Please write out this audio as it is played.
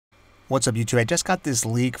What's up, YouTube? I just got this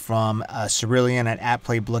leak from Cerulean at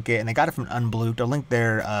Play Blooket, and they got it from Unblooked. I'll link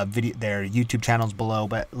their their YouTube channels below,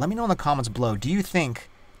 but let me know in the comments below. Do you think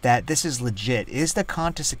that this is legit? Is the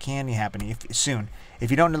contest of candy happening soon?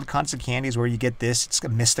 If you don't know, the contest of candy is where you get this. It's a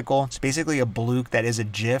mystical. It's basically a Blook that is a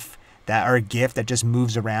GIF or a GIF that just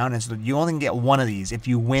moves around, and so you only can get one of these if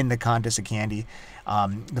you win the contest of candy.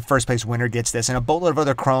 The first place winner gets this, and a boatload of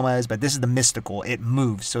other chromas, but this is the mystical. It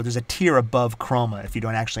moves, so there's a tier above chroma if you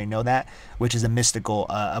don't actually know that, which is a mystical,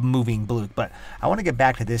 a moving Blook. But I want to get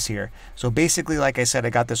back to this here. So basically, like I said, I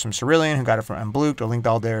got this from Cerulean, who got it from Unblooked. I'll link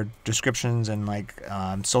all their descriptions and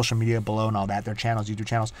social media below and all that, their channels, YouTube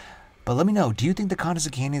channels. But let me know, do you think the contest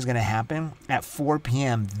of candy is going to happen at 4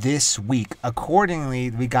 p.m. this week? Accordingly,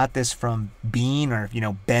 we got this from Bean, or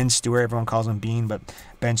Ben Stewart. Everyone calls him Bean, but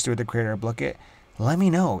Ben Stewart, the creator of Blooket. Let me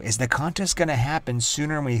know, is the contest going to happen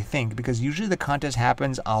sooner than we think? Because usually the contest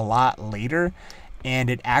happens a lot later, and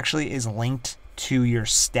it actually is linked to your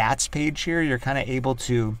stats page here. You're kind of able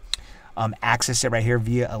to access it right here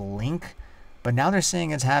via a link. But now they're saying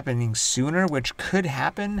it's happening sooner, which could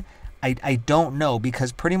happen. I don't know,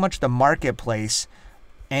 because pretty much the marketplace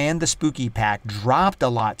and the spooky pack dropped a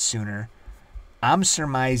lot sooner. I'm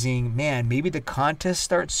surmising, man, maybe the contest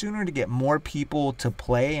starts sooner to get more people to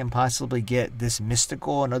play and possibly get this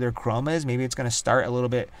mystical and other chromas. Maybe it's going to start a little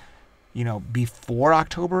bit, before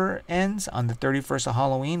October ends on the 31st of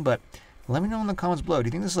Halloween. But let me know in the comments below. Do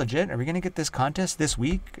you think this is legit? Are we going to get this contest this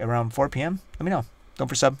week around 4 p.m.? Let me know. Don't forget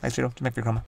to sub. Nice video. Make your chroma.